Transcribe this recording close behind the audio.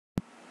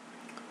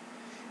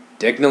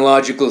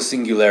Technological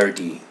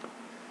singularity.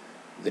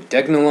 The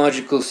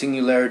technological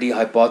singularity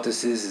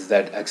hypothesis is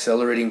that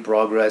accelerating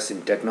progress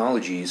in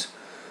technologies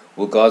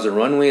will cause a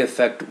runaway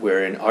effect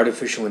wherein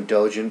artificial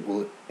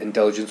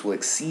intelligence will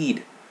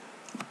exceed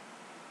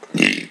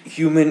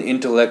human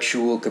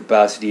intellectual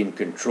capacity and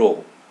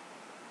control,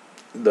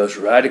 thus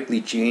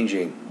radically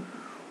changing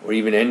or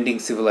even ending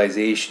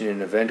civilization in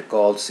an event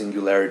called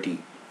singularity.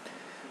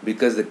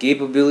 Because the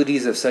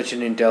capabilities of such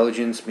an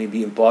intelligence may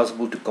be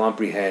impossible to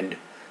comprehend,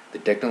 the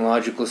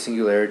technological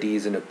singularity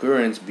is an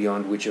occurrence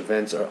beyond which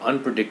events are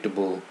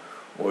unpredictable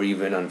or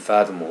even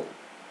unfathomable.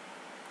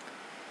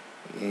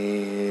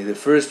 The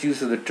first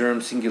use of the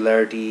term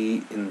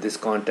singularity in this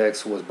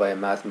context was by a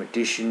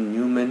mathematician,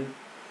 Newman,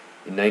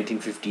 in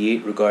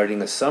 1958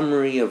 regarding a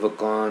summary of a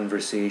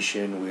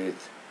conversation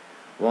with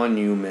von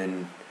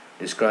Neumann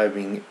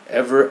describing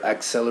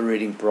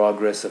ever-accelerating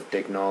progress of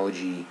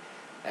technology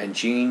and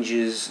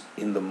changes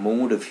in the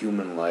mode of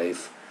human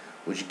life,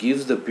 which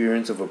gives the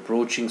appearance of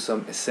approaching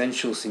some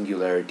essential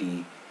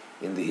singularity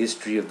in the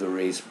history of the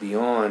race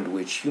beyond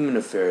which human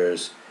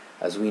affairs,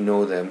 as we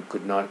know them,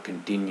 could not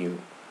continue.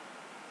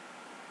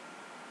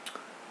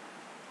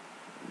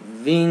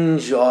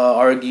 Vinge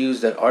argues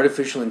that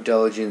artificial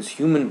intelligence,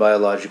 human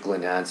biological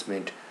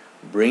enhancement,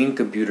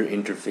 brain-computer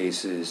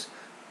interfaces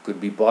could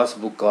be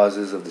possible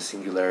causes of the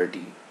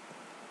singularity.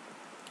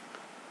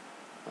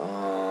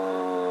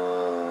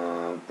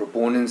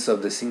 Proponents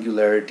of the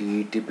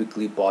singularity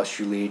typically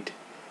postulate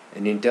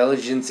an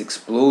intelligence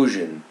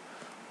explosion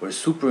where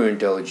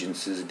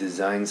superintelligences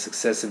design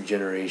successive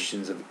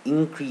generations of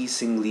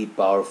increasingly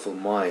powerful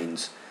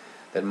minds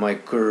that might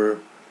occur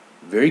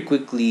very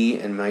quickly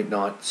and might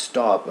not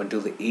stop until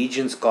the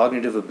agent's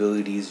cognitive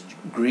abilities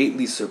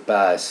greatly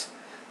surpass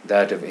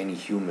that of any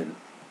human.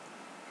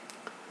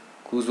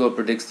 Kurzweil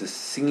predicts the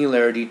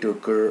singularity to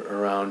occur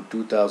around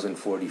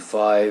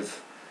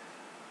 2045.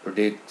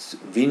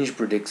 Vinge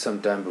predicts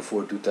sometime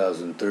before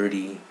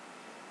 2030.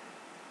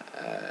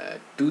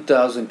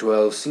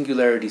 2012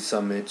 Singularity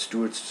Summit,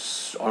 Stuart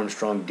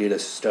Armstrong did a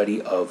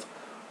study of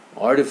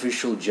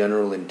artificial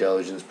general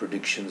intelligence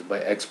predictions by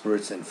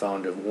experts and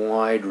found a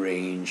wide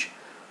range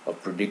of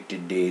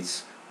predicted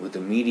dates with a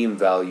median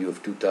value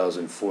of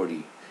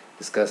 2040,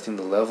 discussing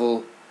the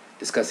level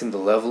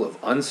of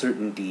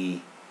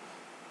uncertainty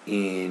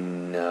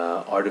in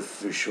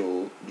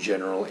artificial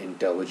general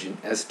intelligence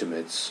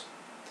estimates.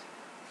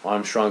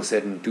 Armstrong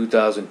said in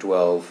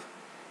 2012,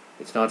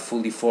 "It's not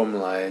fully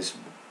formalized,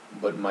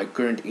 but my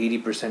current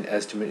 80%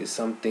 estimate is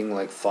something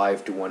like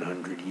 5 to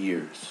 100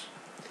 years."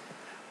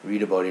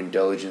 Read about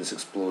intelligence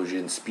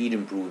explosion, speed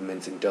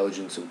improvements,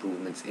 intelligence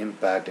improvements,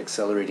 impact,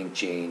 accelerating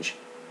change,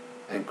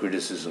 and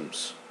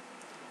criticisms.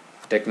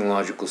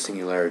 Technological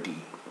singularity.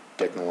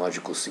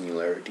 Technological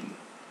singularity.